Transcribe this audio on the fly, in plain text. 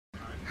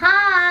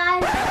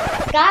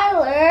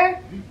Skylar.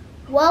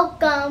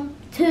 Welcome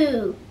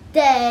to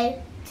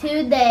Day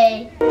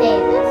Davis.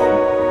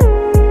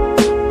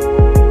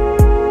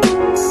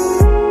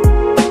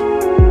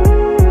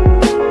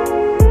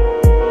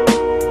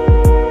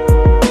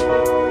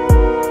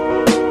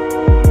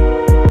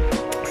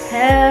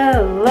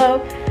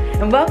 Hello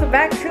and welcome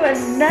back to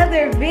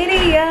another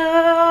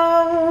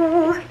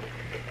video.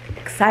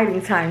 Exciting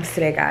times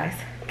today, guys.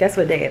 Guess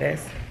what day it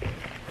is?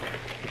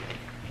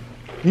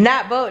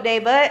 Not boat day,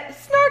 but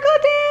snorkel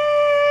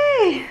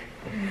day.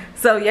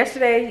 So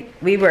yesterday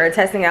we were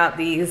testing out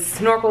these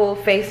snorkel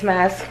face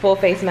masks, full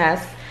face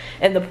masks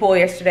in the pool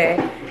yesterday,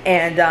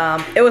 and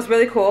it was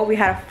really cool. We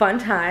had a fun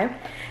time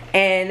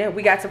and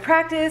we got to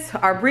practice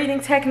our breathing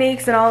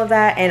techniques and all of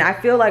that, and I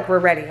feel like we're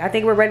ready. I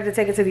think we're ready to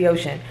take it to the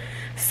ocean.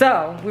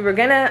 So we were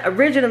gonna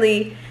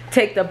originally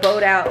take the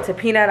boat out to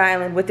Peanut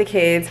Island with the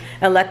kids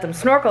and let them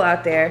snorkel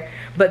out there,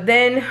 but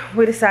then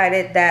we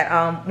decided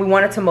that we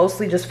wanted to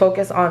mostly just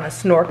focus on the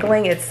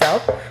snorkeling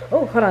itself.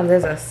 Oh, hold on,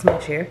 there's a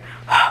smudge here.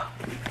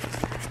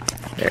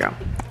 There you go.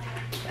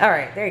 All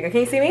right, there you go.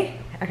 Can you see me?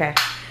 Okay.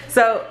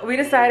 So we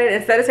decided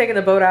instead of taking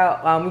the boat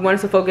out, we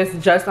wanted to focus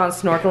just on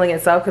snorkeling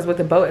itself, because with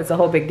the boat, it's a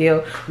whole big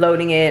deal,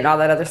 loading it and all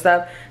that other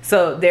stuff.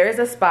 So there is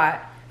a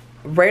spot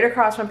right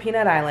across from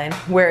Peanut Island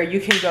where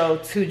you can go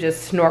to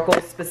just snorkel,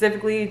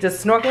 specifically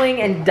just snorkeling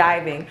and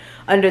diving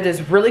under this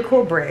really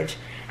cool bridge.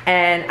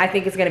 And I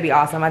think it's gonna be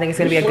awesome. I think it's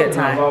gonna be a good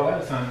time.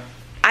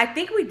 I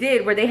think we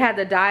did, where they had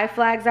the dive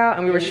flags out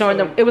and we were showing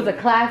them. It was a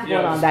class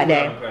going on that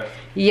day.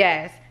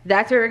 Yes,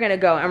 that's where we're gonna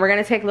go, and we're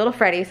gonna take little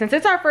Freddie. Since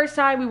it's our first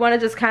time, we want to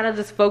just kind of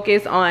just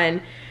focus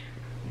on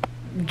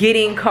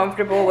getting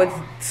comfortable with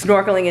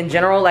snorkeling in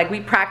general. Like, we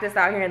practiced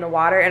out here in the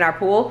water in our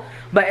pool,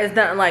 but it's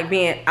nothing like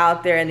being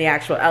out there in the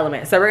actual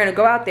element. So we're gonna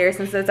go out there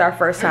since it's our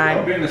first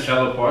time. Be in the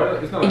shallow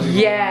part. It's not like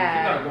you're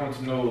not going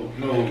to no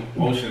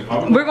ocean.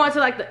 We're going to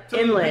like the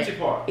inlet. The beachy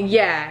part.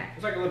 Yeah.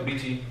 It's like a little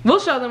beachy. We'll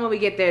show them when we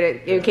get there,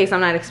 in case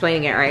I'm not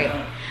explaining it right.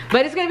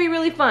 But it's gonna be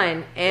really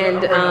fun.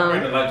 And I'm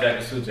bringing a life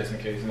jacket too, just in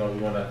case you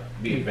want to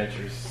be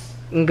adventurous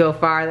and go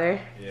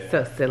farther. Yeah.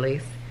 So silly.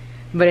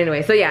 But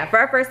anyway, so yeah, for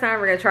our first time,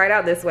 we're gonna try it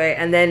out this way,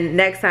 and then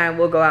next time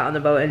we'll go out on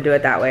the boat and do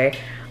it that way.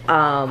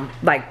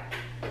 Like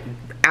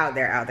out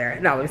there.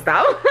 No, we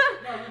stop.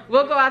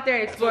 We'll go out there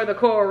and explore the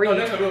coral reef. No,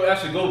 that's we'll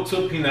actually go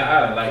to Peanut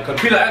Island, like, cause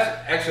Peanut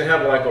actually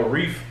have like a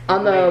reef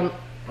on the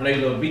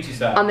little beachy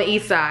side. On the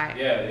east side.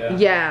 Yeah.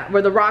 Yeah,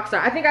 where the rocks are.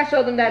 I think I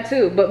showed them that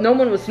too, but no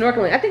one was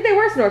snorkeling. I think they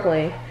were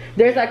snorkeling.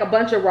 There's like a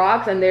bunch of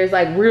rocks and there's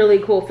like really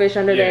cool fish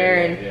under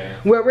there, and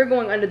where we're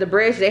going under the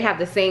bridge, they have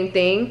the same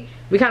thing.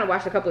 We kind of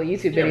watched a couple of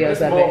YouTube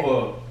videos of it. It's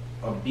more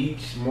of a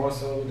beach more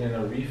so than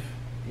a reef,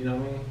 you know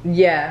what I mean?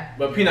 Yeah.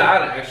 But Peanut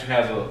Island actually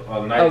has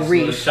a nice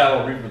little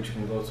shallow reef that you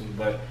can go to,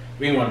 but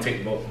we didn't want to take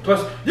the boat.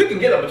 Plus, you can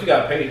get up, but you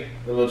gotta pay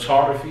the little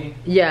charter fee.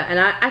 Yeah,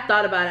 and I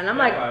thought about it, and I'm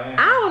like,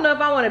 I don't know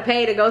if I want to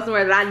pay to go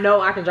somewhere that I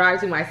know I can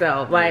drive to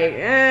myself. Like,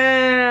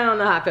 I don't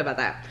know how I feel about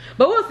that.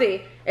 But we'll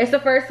see. It's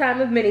the first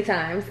time of many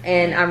times,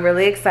 and I'm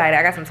really excited.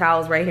 I got some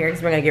towels right here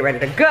because we're gonna get ready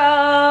to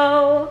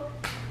go.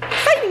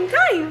 Exciting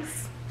times.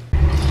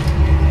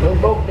 No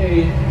boat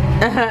day.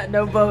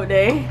 No boat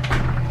day.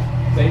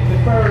 Safety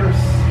first.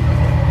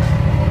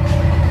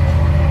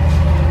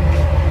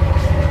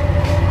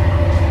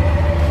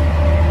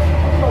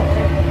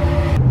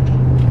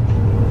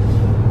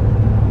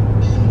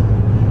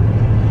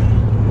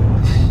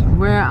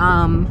 We're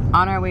on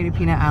our way to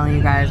Peanut Island,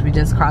 you guys. We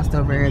just crossed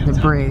over the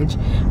bridge.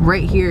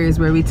 Right here is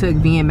where we took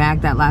V and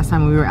Mac that last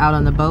time we were out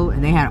on the boat,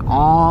 and they had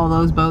all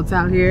those boats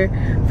out here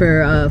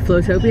for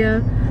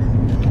Floatopia.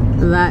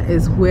 That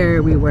is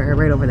where we were,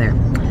 right over there.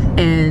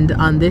 And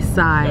on this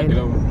side,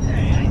 oh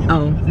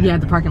yeah,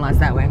 the parking lot's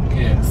that way.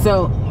 Yeah.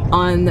 So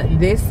on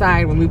this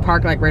side, when we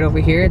park like right over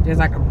here, there's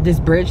like this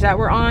bridge that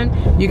we're on.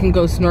 You can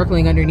go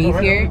snorkeling underneath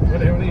here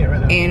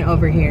and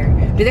over here.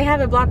 Do they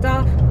have it blocked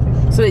off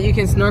so that you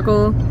can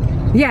snorkel?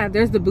 Yeah,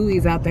 there's the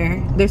buoys out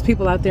there. There's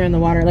people out there in the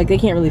water. Like, they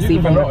can't really see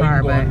from the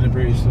car, but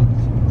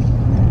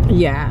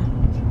yeah.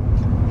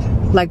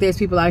 Like, there's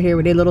people out here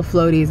with their little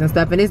floaties and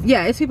stuff, and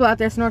it's people out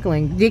there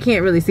snorkeling. You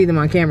can't really see them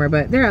on camera,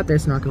 but they're out there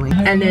snorkeling.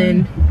 And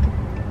then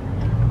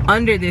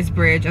under this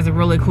bridge is a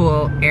really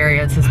cool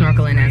area to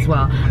snorkel in as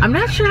well. I'm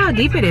not sure how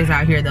deep it is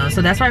out here though,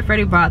 so that's why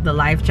Freddie brought the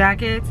life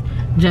jackets,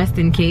 just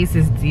in case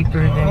it's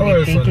deeper than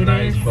we think it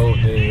is. Boat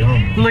day.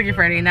 Look at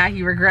Freddie, now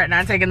he regret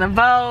not taking the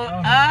boat.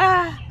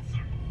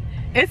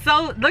 It's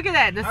so, look at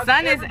that, the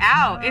sun is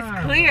out, it's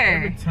clear.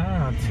 Every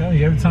time, I tell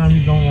you, every time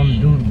you don't want to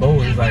do the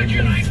boat, it's like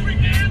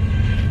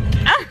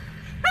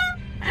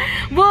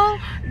well,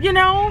 you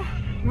know,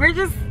 we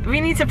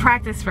need to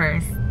practice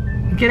first.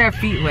 Get our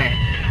feet wet.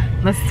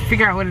 Let's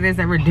figure out what it is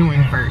that we're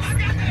doing first.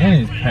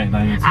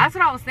 That's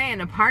what I was saying,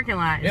 the parking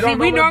lot. See,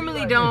 we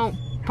normally don't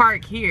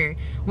park here.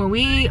 When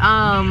we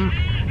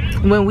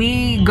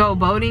go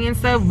boating and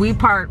stuff, we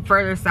park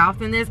further south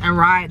than this and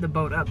ride the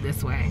boat up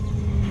this way.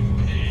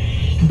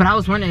 But I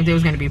was wondering if there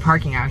was gonna be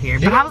parking out here.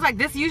 But I was like,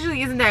 this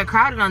usually isn't that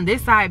crowded on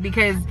this side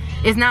because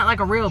it's not like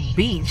a real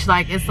beach.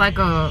 Like, it's like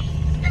a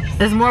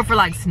It's more for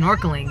like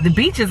snorkeling. The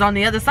beach is on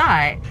the other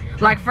side,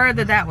 like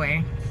further that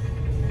way.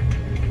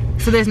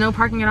 So there's no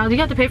parking at all. Do you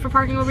have to pay for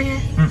parking over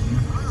here?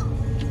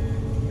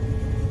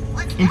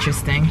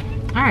 Interesting.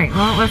 All right,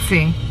 well, let's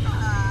see.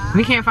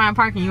 We can't find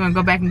parking. You want to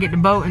go back and get the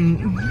boat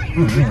and...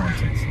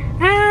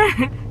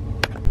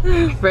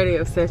 Freddie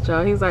upset,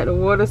 y'all. He's like, the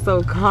water's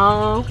so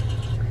calm.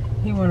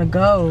 He want to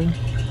go.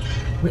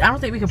 I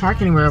don't think we can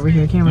park anywhere over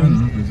here, can we?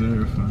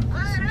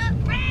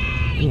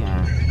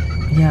 Yeah.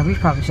 Yeah, we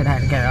probably should have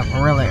had to get up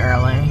really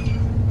early.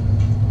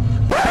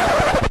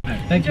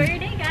 Thank you. Enjoy your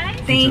day, guys.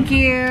 Thank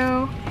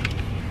you.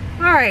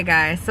 All right,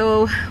 guys.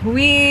 So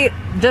we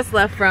just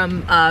left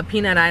from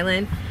Peanut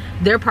Island.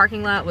 Their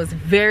parking lot was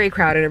very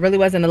crowded. It really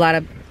wasn't a lot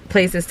of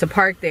places to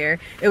park there.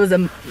 It was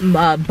a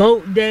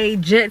boat day,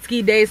 jet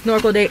ski day,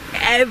 snorkel day.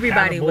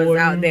 Everybody was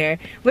out there.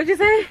 What'd you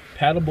say?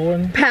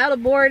 Paddleboarding,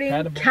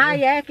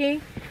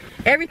 kayaking.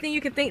 Everything you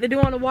could think to do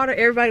on the water,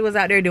 everybody was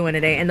out there doing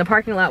today, and the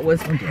parking lot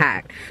was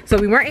packed. So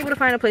we weren't able to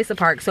find a place to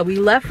park, so we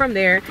left from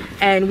there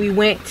and we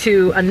went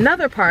to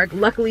another park.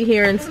 Luckily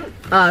here in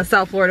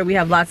South Florida, we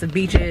have lots of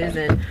beaches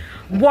and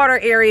water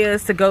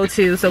areas to go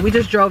to. So we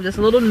just drove just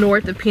a little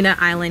north of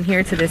Peanut Island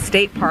here to this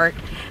state park,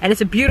 and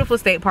it's a beautiful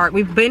state park.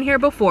 We've been here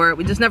before,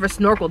 we just never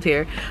snorkeled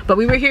here, but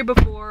we were here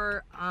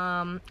before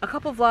a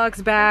couple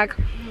vlogs back.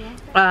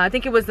 I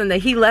think it was in the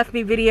He Left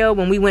Me video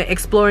when we went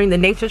exploring the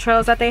nature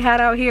trails that they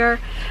had out here,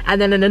 and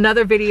then in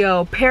another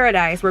video,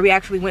 Paradise, where we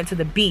actually went to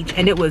the beach,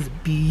 and it was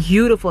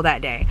beautiful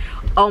that day.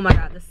 Oh my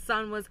god, the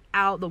sun was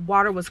out, the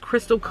water was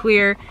crystal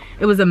clear.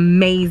 It was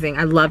amazing.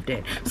 I loved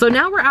it. So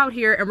now we're out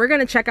here and we're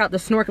gonna check out the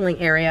snorkeling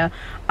area.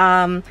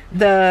 I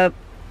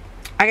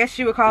guess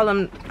you would call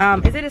them,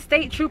 is it a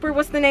state trooper?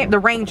 What's the name? The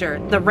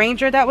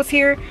ranger that was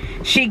here.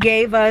 She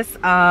gave us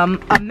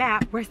a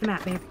map. Where's the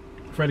map, babe?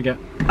 Freddie got.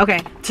 Okay,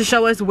 to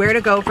show us where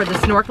to go for the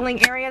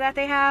snorkeling area that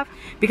they have,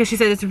 because she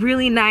said it's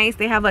really nice.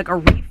 They have like a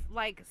reef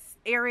like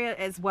area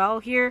as well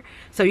here,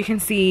 so you can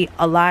see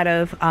a lot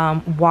of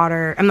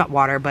water, not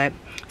water, but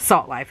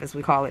salt life as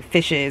we call it,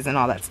 fishes and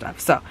all that stuff.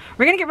 So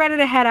we're gonna get ready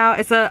to head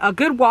out. It's a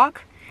good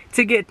walk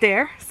to get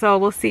there, so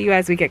we'll see you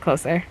as we get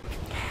closer.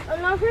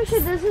 I'm not pretty sure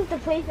this is the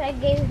place I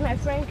gave my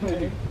friend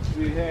to.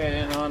 We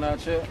had on that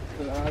trip.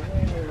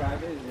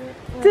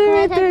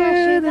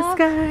 Through the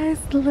skies,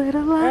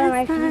 little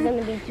lights. My feet's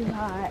gonna be too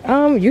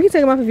hot. You can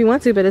take them off if you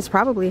want to, but it's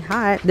probably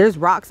hot. There's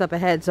rocks up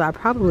ahead, so I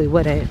probably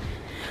wouldn't.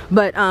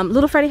 But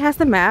little Freddie has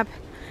the map,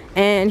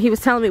 and he was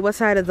telling me what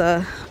side of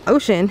the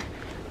ocean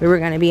we were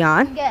gonna be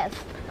on. Guess.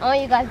 I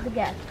want you guys to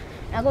guess.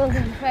 I'm gonna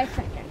give you 5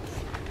 seconds.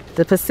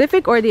 The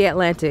Pacific or the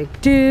Atlantic?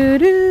 Do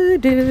do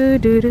do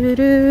do do do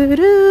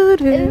do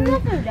Isn't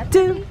that from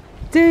Jeopardy?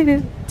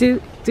 do do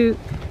do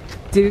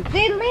do.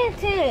 The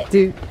Atlantic.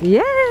 Do.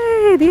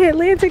 Yay! The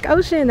Atlantic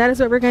Ocean. That is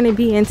what we're going to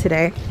be in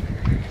today.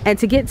 And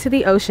to get to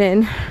the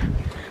ocean,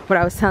 what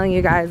I was telling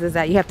you guys is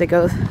that you have to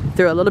go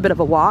through a little bit of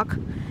a walk,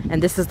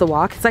 and this is the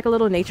walk. It's like a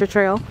little nature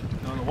trail.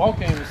 No, the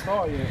walk ain't even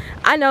started yet.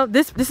 I know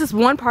this is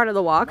one part of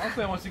the walk. I'm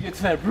saying once you get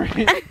to that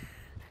bridge.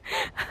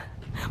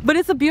 But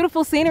it's a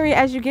beautiful scenery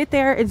as you get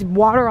there. It's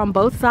water on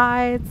both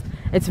sides.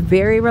 It's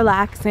very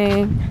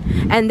relaxing.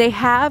 And they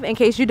have, in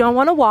case you don't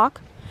want to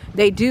walk,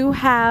 they do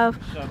have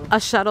a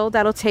shuttle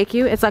that'll take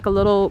you. It's like a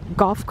little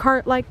golf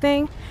cart like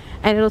thing,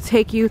 and it'll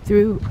take you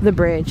through the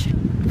bridge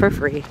for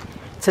free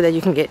so that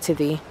you can get to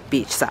the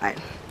beach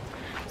side.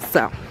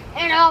 So.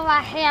 And over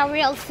here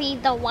we'll see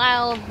the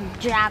wild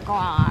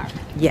jaguar.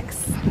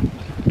 Yes.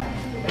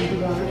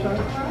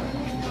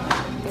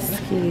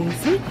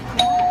 Excuse me.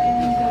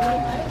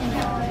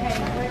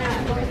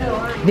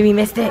 Did we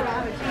miss it?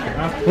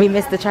 We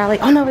missed the Charlie.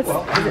 Oh no, is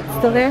it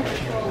still there?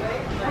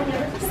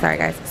 Sorry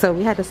guys. So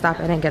we had to stop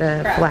and get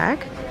a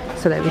flag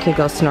so that we could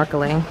go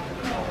snorkeling.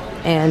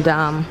 And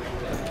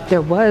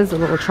there was a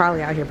little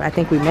trolley out here, but I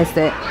think we missed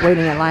it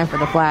waiting in line for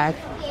the flag.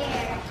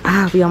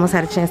 We almost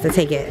had a chance to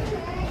take it.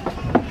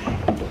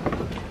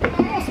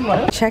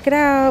 Check it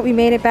out. We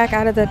made it back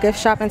out of the gift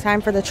shop in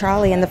time for the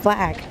trolley and the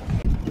flag.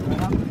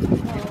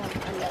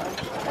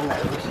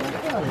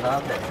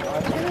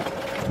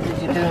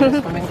 Did you do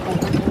the swimming pool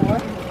before?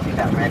 You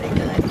got ready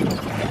good.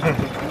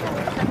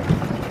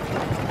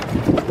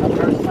 The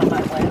first time I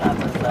went, I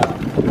was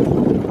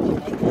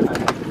making a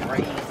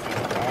crazy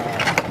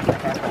and I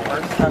had the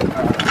worst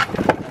sunburn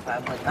because I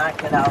would not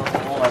get out of the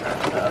water.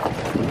 So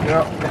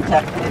you're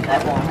protected,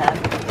 that won't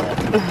happen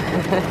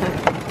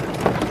again.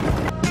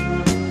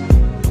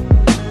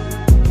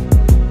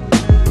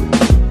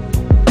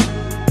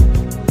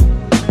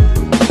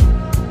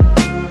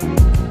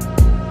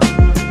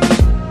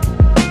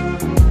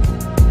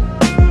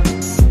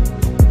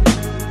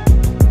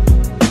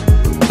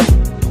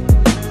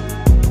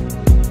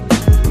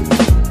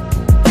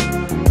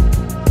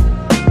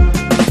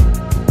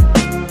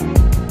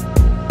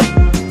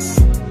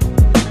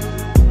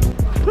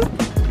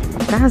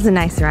 That was a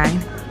nice ride.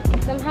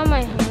 Somehow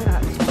my hand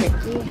got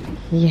sticky.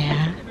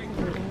 Yeah.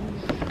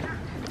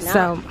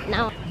 So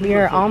we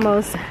are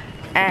almost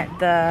at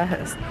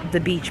the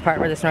beach part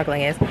where the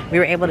snorkeling is, we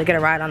were able to get a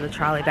ride on the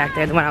trolley back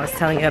there, the one I was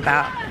telling you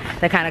about,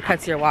 that kind of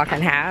cuts your walk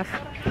in half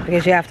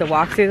because you have to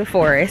walk through the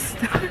forest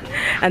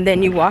and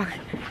then you walk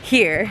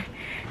here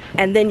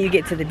and then you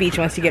get to the beach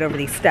once you get over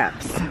these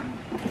steps.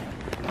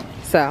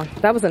 So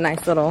that was a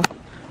nice little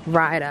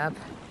ride up.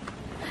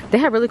 They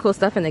had really cool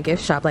stuff in the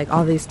gift shop, like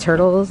all these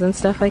turtles and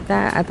stuff like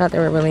that. I thought they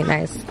were really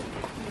nice.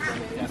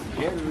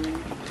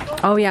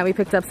 Oh yeah, we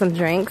picked up some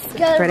drinks.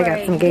 Freddie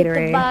got some Gatorade.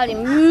 Get the body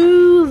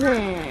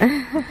moving.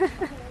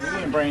 We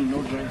didn't bring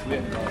no drinks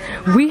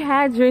yet. We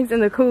had drinks in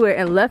the cooler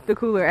and left the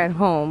cooler at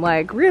home.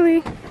 Like,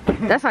 really?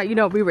 That's how you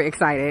know we were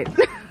excited.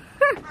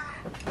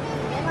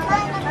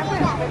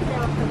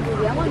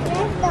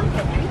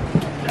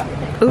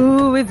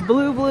 Ooh, it's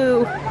blue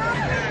blue.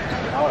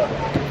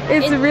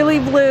 It's really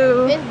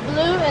blue. It's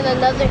blue and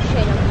another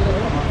shade of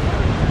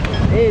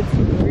blue. It's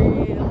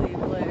really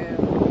blue.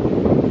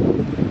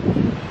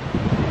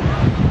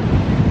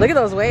 Look at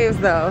those waves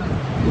though.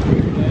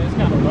 Yeah, it's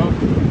kind of rough.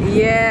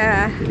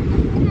 Yeah.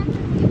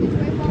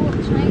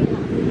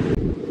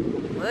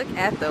 Look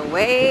at the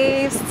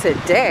waves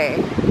today.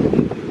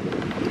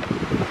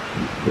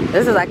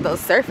 This is like those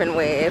surfing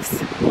waves.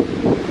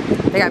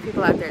 They got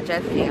people out there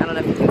jet skiing. I don't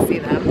know if you can see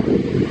them.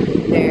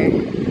 They're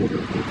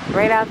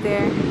right out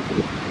there.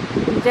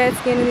 Jet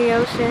skiing in the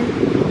ocean.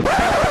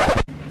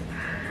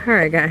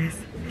 Alright guys.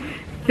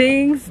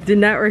 Things did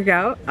not work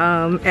out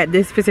at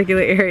this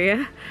particular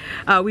area.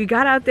 We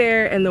got out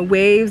there and the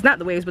waves, not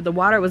the waves, but the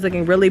water was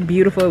looking really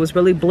beautiful. It was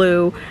really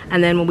blue.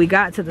 And then when we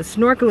got to the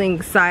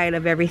snorkeling side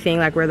of everything,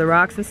 like where the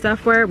rocks and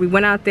stuff were, we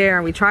went out there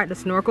and we tried to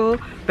snorkel.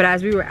 But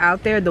as we were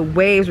out there, the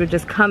waves were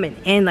just coming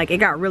in. Like, it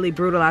got really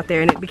brutal out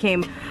there and it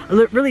became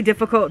really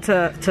difficult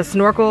to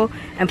snorkel.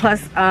 And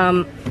plus,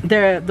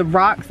 the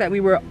rocks that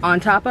we were on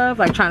top of,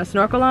 like trying to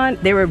snorkel on,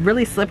 they were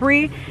really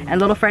slippery and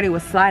little Freddie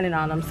was sliding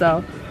on them.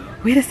 So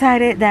we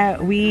decided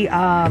that we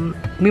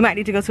might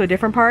need to go to a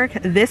different park.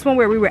 This one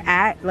where we were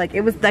at, like,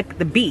 it was like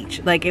the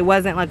beach. Like, it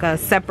wasn't like a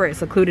separate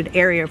secluded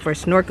area for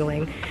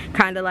snorkeling.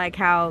 Kind of like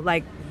how,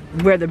 like,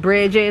 where the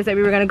bridge is that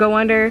we were gonna go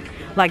under,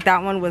 like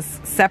that one was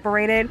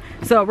separated.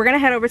 So we're gonna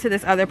head over to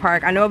this other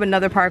park. I know of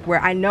another park where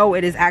I know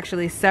it is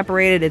actually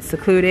separated, it's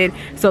secluded,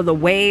 so the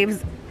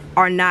waves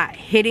are not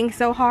hitting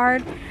so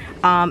hard.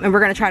 And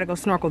we're gonna try to go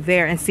snorkel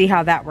there and see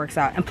how that works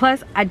out. And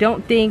plus, I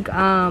don't think,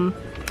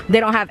 they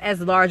don't have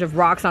as large of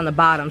rocks on the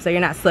bottom, so you're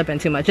not slipping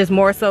too much. It's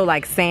more so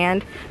like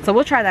sand. So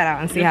we'll try that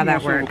out and see how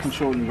that works.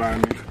 Controlled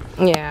environment.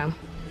 Yeah.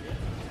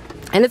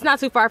 And it's not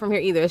too far from here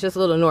either. It's just a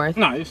little north.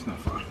 No, it's not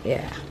far.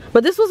 Yeah.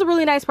 But this was a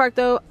really nice park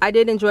though. I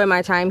did enjoy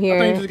my time here. I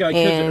think you just gotta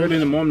catch it early in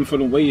the morning for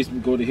the waves to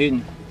go to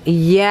hidden.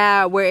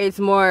 Yeah, where it's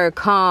more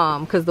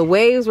calm, because the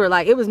waves were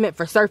like, it was meant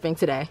for surfing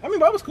today. I mean,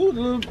 that was cool.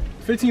 The little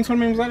 15, 20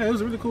 minutes later, it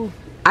was really cool.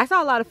 I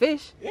saw a lot of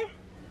fish. Yeah.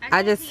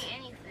 I didn't see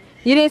anything.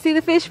 You didn't see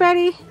the fish,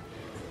 Freddie?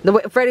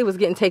 Freddie was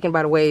getting taken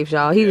by the waves,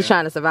 y'all. He was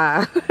trying to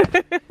survive.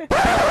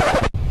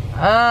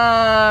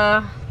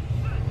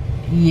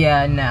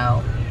 Yeah,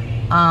 no.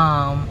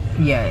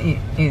 Yeah,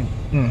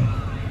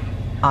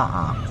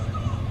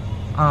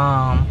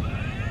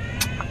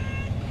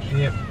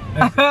 Yep.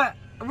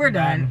 We're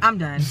done. I'm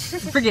done.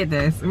 Forget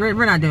this.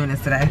 We're not doing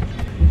this today.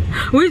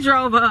 We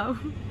drove up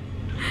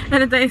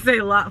and the thing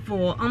say lot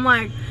full. I'm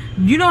like,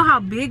 you know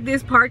how big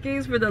this park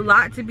is for the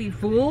lot to be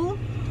full?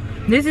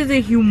 This is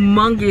a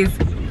humongous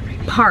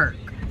park.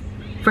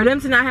 For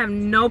them to not have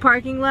no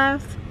parking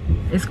left,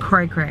 it's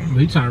cray cray.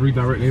 He trying to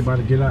redirect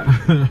everybody to get out.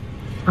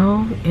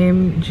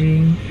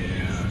 OMG.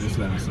 Yeah, just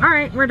let us. All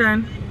right, we're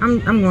done. I'm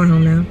going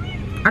home now.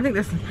 I think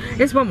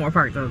it's one more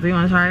park though. Do you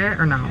want to try it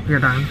or no? You're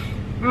done.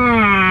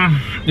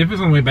 If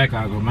it's on the way back,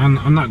 I'll go.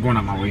 I'm not going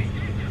out my way.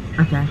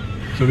 Okay.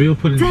 So we'll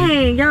put it.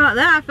 Dang, y'all,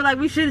 I feel like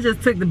we should have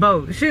just took the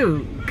boat.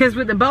 Shoot, because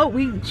with the boat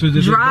we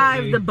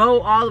drive the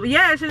boat all the way.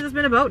 Yeah, it should have just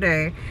been a boat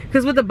day.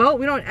 Because with the boat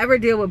we don't ever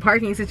deal with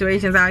parking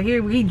situations out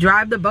here. We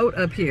drive the boat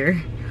up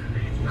here.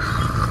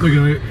 Look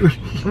at it.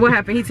 What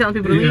happened? He telling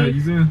people to leave? Yeah,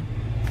 you see?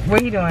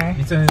 What he doing?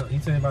 He telling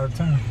about the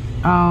time.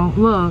 Oh,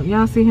 look,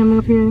 y'all see him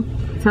up here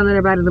telling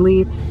everybody to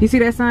leave. You see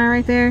that sign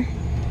right there?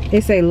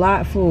 It say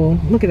lot full.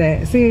 Look at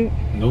that. See it?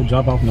 No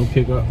drop off, no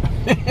pickup.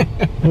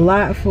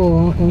 Lot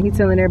full, and he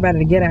telling everybody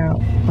to get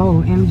out.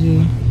 Oh,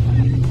 MG.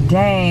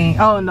 Dang.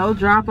 Oh, no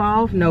drop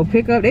off, no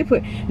pickup.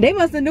 They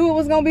must have knew it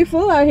was gonna be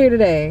full out here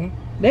today.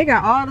 They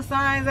got all the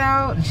signs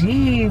out.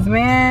 Jeez,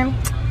 man.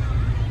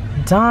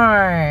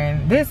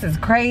 Darn. This is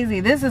crazy.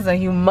 This is a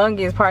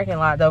humongous parking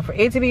lot though. For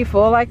it to be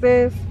full like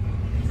this.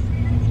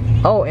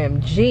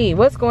 OMG.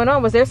 What's going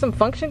on? Was there some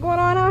function going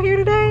on out here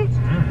today?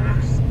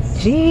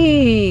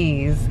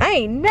 Jeez, I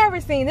ain't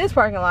never seen this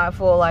parking lot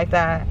full like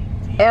that,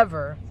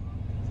 ever.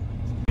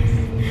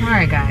 All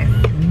right, guys,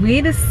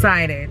 we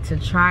decided to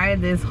try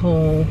this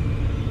whole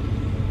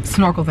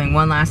snorkel thing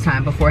one last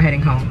time before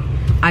heading home.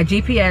 I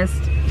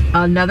GPS'd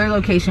another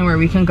location where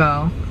we can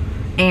go,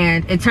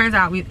 And it turns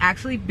out we've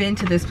actually been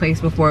to this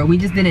place before. We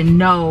just didn't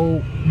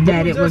know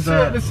that it was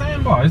the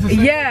sandbar. It's the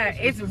same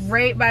it's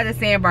right by the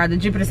sandbar, the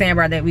Jupiter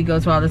sandbar that we go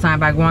to all the time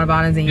by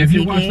Guanabanas and If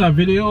you watched our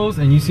videos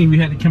and you see we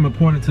had the camera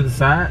pointed to the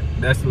side,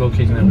 that's the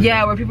location that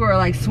yeah, where people are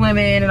like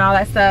swimming and all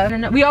that stuff.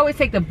 And we always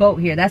take the boat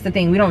here. That's the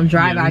thing. We don't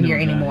drive out here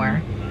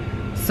anymore.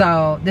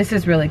 So this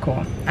is really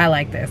cool. I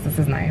like this. This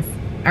is nice.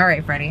 All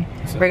right, Freddie.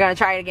 We're gonna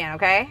try it again,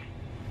 okay?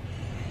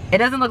 It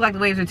doesn't look like the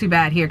waves are too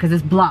bad here because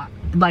it's blocked.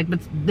 Like, but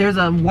there's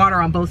a water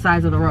on both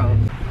sides of the road.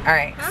 All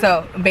right,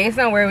 so based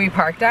on where we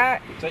parked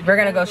at, we're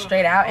gonna go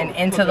straight out and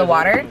into the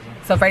water.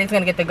 So Freddie's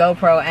gonna get the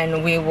GoPro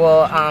and we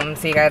will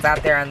see you guys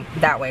out there on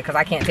that way because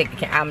I can't take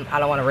the I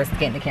don't want to risk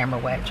getting the camera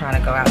wet trying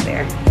to go out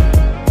there.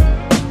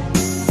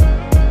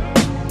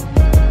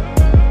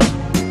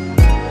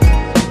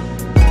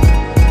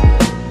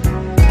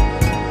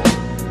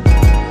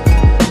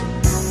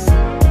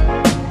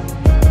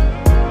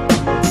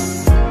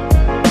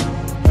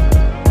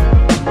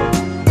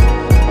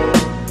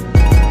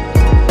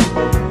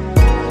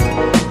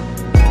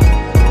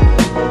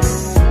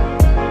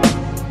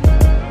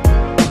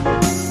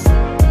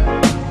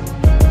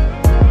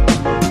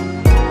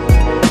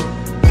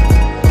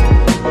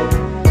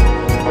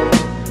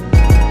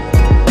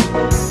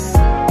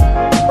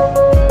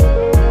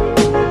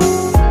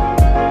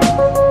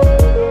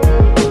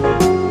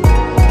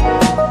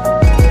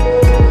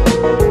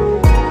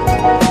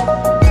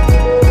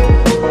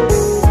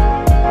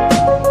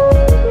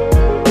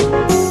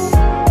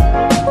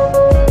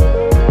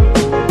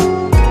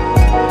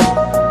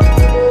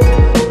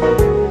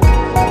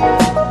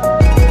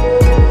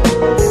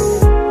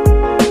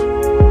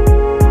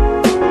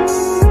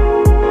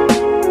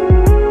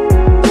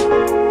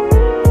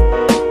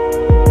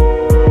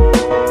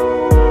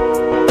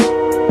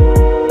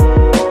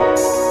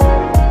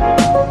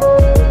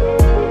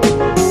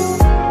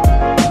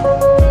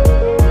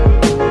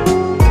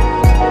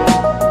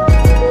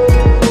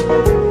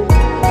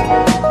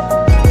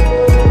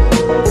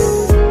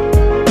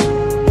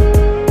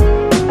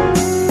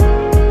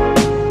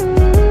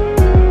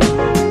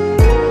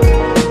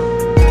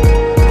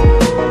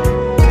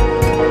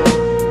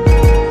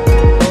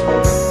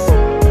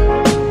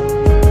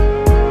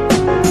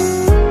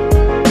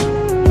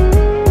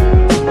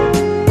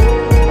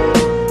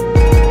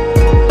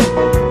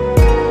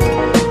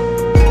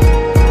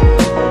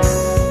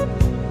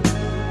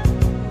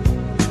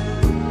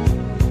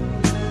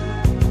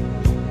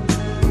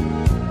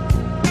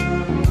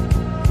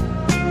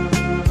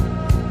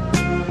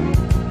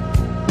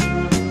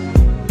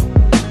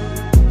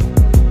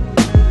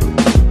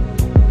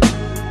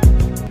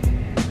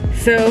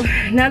 So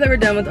now that we're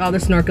done with all the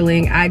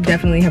snorkeling, I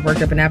definitely have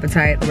worked up an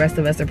appetite. The rest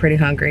of us are pretty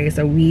hungry.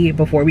 So we,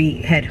 before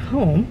we head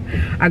home,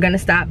 are gonna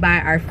stop by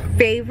our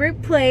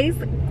favorite place,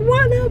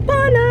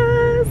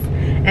 Guanabanas,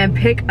 and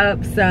pick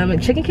up some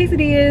chicken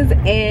quesadillas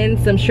and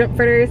some shrimp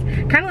fritters.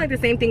 Kind of like the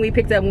same thing we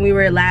picked up when we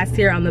were last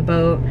here on the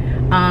boat.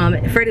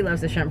 Freddie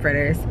loves the shrimp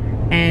fritters.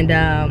 And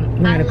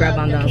we're gonna grab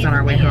on those on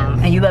our way home.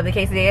 And you love the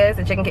quesadillas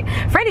and chicken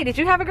Freddie, did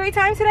you have a great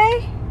time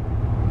today?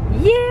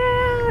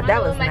 Yeah,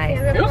 that was nice.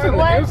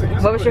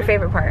 What was your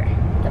favorite part?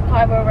 The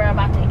part where we're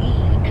about to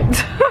eat.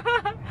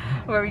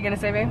 What were you gonna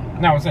say, babe?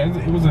 No, I was saying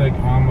it was a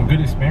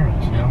good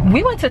experience. You know?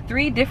 We went to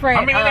 3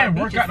 different. I mean, it didn't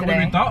work out the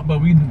way we thought,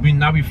 but we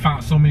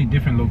found so many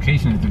different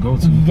locations to go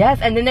to. Yes,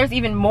 and then there's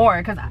even more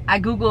because I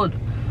googled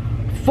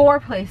 4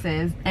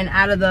 places, and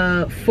out of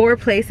the 4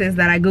 places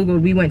that I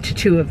googled, we went to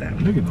 2 of them.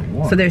 Look at the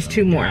water. So there's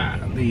 2 more.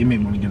 Yeah, you made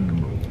me want to get in the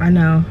boat. I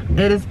know.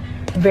 It is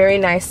very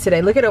nice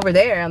today. Look at over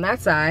there on that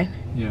side.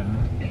 Yeah.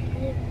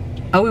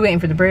 Oh, we waiting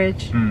for the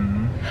bridge.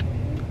 Mm-hmm.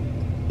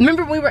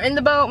 Remember we were in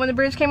the boat when the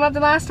bridge came up the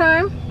last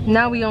time?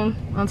 Now we on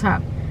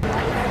top.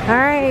 All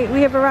right,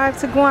 we have arrived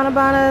to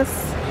Guanabanas,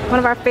 one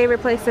of our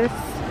favorite places.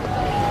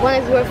 One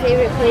of your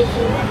favorite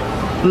places?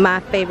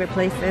 My favorite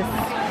places.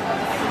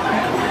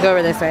 Go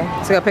over this way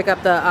to go pick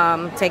up the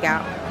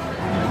takeout.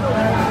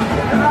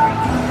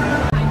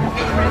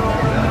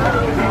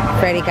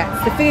 Freddie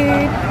got the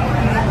food.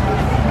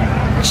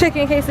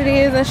 Chicken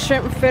quesadillas and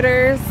shrimp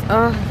fritters.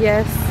 Oh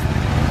yes,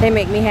 they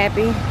make me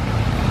happy.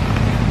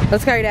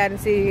 Let's carry Dad and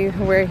see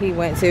where he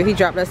went to. He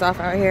dropped us off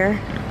out here.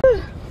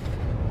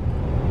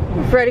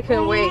 Freddie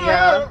couldn't wait,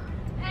 y'all.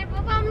 Hey,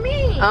 what about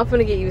me? I'm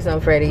finna get you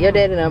some, Freddie. Your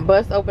daddy done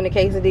bust open the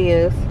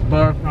quesadillas.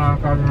 Where's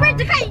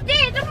the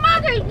quesadillas? The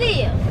mother's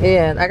deal.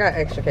 Yeah, I got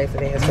extra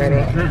quesadillas,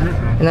 Freddie.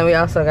 And then we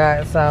also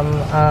got some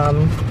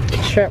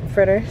shrimp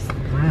fritters.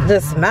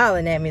 Just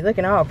smiling at me,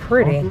 looking all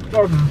pretty.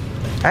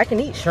 I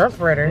can eat shrimp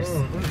fritters.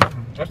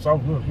 That's all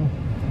good.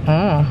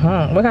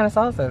 What kind of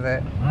sauce is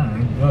it?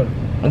 Good.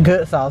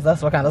 Good sauce.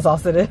 That's what kind of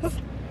sauce it is.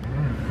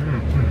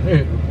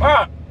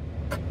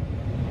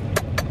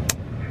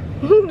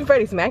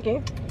 Freddie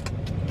smacking.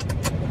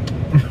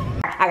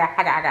 I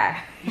got.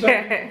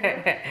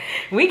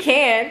 We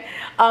can.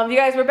 You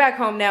guys, we're back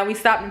home now. We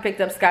stopped and picked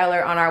up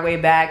Skylar on our way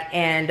back,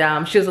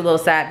 and she was a little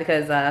sad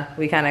because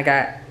we kind of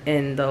got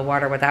in the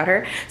water without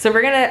her. So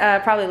we're gonna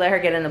probably let her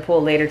get in the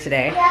pool later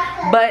today.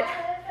 But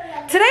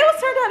today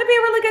turned out to be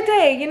a really good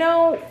day. You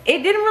know,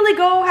 it didn't really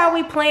go how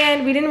we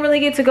planned. We didn't really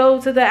get to go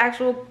to the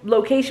actual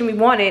location we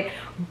wanted,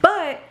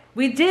 but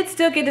we did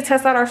still get to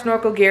test out our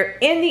snorkel gear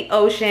in the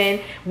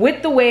ocean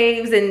with the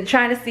waves and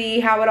trying to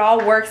see how it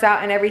all works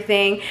out and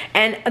everything.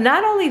 And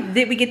not only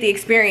did we get the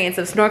experience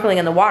of snorkeling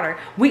in the water,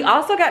 we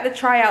also got to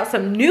try out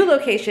some new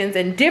locations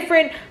and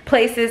different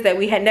places that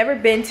we had never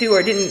been to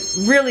or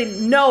didn't really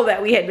know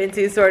that we had been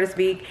to, so to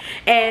speak,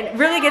 and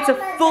really get to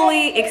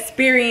fully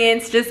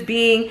experience just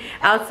being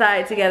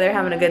outside together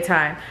having a good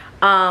time.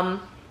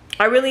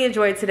 I really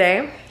enjoyed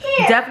today.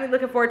 Definitely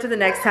looking forward to the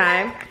next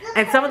time.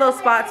 And some of those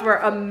spots were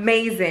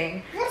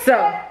amazing. So,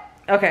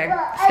 okay,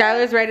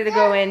 Skylar's ready to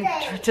go in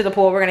to the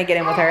pool. We're gonna get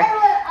in with her.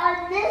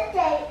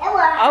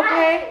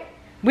 Okay.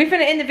 We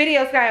finna end the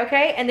video, Sky,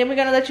 okay? And then we're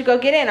gonna let you go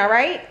get in, all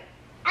right?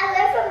 I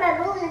wait for my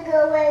boo to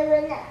go away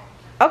right now.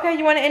 Okay,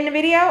 you wanna end the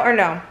video or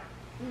no?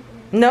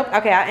 Nope,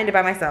 okay, I'll end it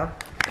by myself.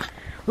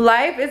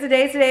 Life is a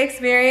day-to-day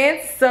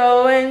experience,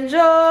 so enjoy.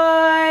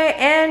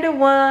 And a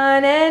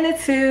 1 and a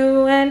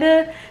 2 and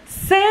a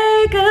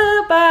say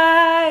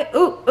goodbye.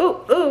 Ooh,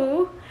 ooh,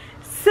 ooh.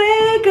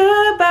 Say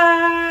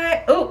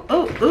goodbye. Ooh,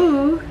 ooh,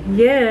 ooh.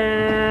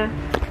 Yeah.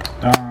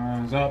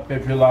 Thumbs up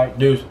if you like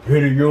this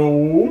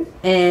video.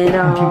 And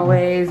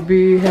always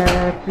be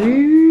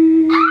happy.